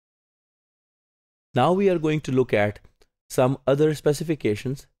Now we are going to look at some other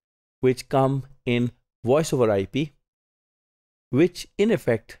specifications which come in voice over IP, which in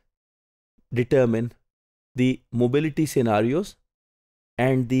effect determine the mobility scenarios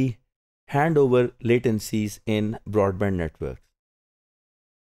and the handover latencies in broadband networks.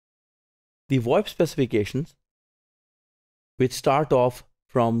 The VoIP specifications, which start off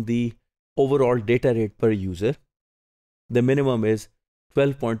from the overall data rate per user. The minimum is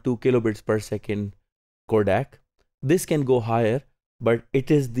 12.2 kilobits per second codec. This can go higher, but it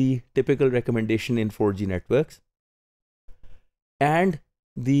is the typical recommendation in 4G networks. And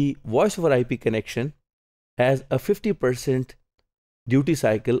the voice over IP connection has a 50% duty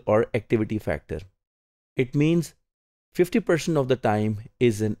cycle or activity factor. It means 50% of the time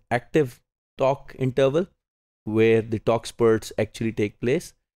is an active talk interval where the talk spurts actually take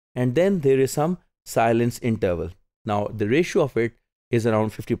place, and then there is some silence interval. Now the ratio of it is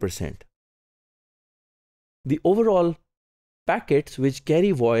around 50%. The overall packets which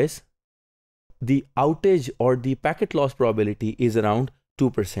carry voice, the outage or the packet loss probability is around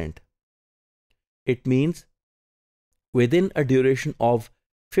 2%. It means within a duration of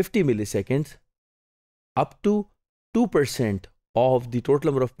 50 milliseconds, up to 2% of the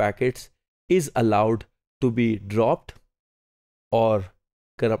total number of packets is allowed to be dropped or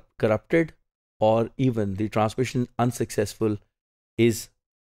corrupted, or even the transmission unsuccessful is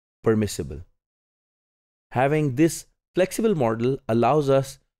permissible. Having this flexible model allows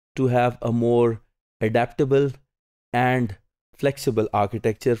us to have a more adaptable and flexible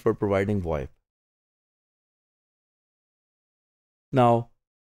architecture for providing VoIP. Now,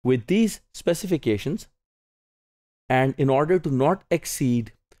 with these specifications, and in order to not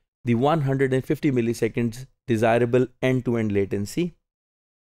exceed the 150 milliseconds desirable end-to-end latency,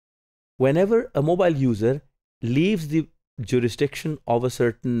 whenever a mobile user leaves the jurisdiction of a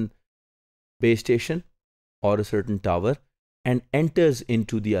certain base station or a certain tower and enters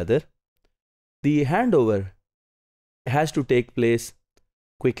into the other, the handover has to take place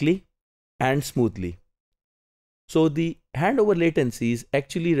quickly and smoothly. So the handover latencies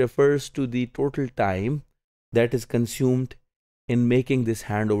actually refers to the total time that is consumed in making this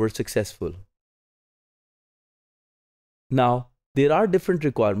handover successful. Now, there are different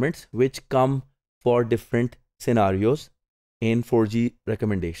requirements which come for different scenarios in 4G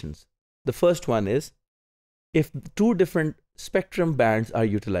recommendations. The first one is if two different spectrum bands are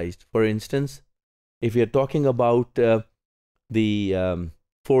utilized. For instance, if you're talking about the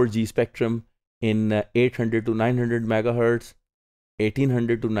 4G spectrum in 800 to 900 megahertz,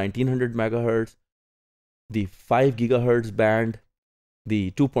 1800 to 1900 megahertz, the 5 gigahertz band,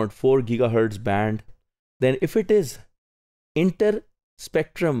 the 2.4 gigahertz band, then if it is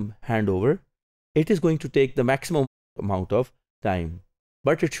inter-spectrum handover, it is going to take the maximum amount of time,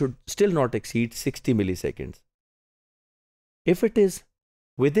 but it should still not exceed 60 milliseconds. If it is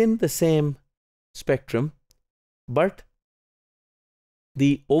within the same spectrum, but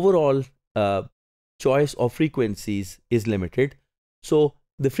the overall choice of frequencies is limited, so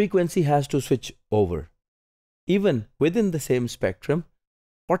the frequency has to switch over. Even within the same spectrum,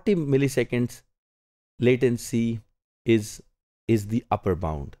 40 milliseconds latency is the upper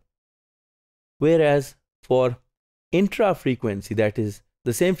bound. Whereas for intra-frequency, that is,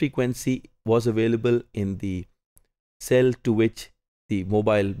 the same frequency was available in the cell to which the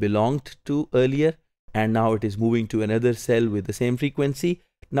mobile belonged to earlier, and now it is moving to another cell with the same frequency.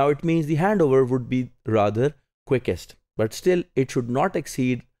 Now it means the handover would be rather quickest, but still it should not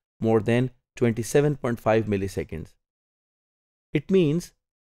exceed more than 27.5 milliseconds. It means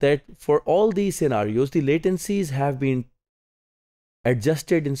that for all these scenarios, the latencies have been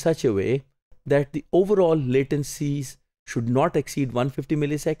adjusted in such a way that the overall latencies should not exceed 150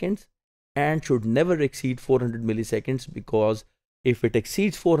 milliseconds and should never exceed 400 milliseconds, because if it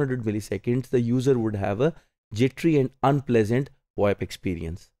exceeds 400 milliseconds, the user would have a jittery and unpleasant VoIP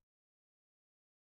experience.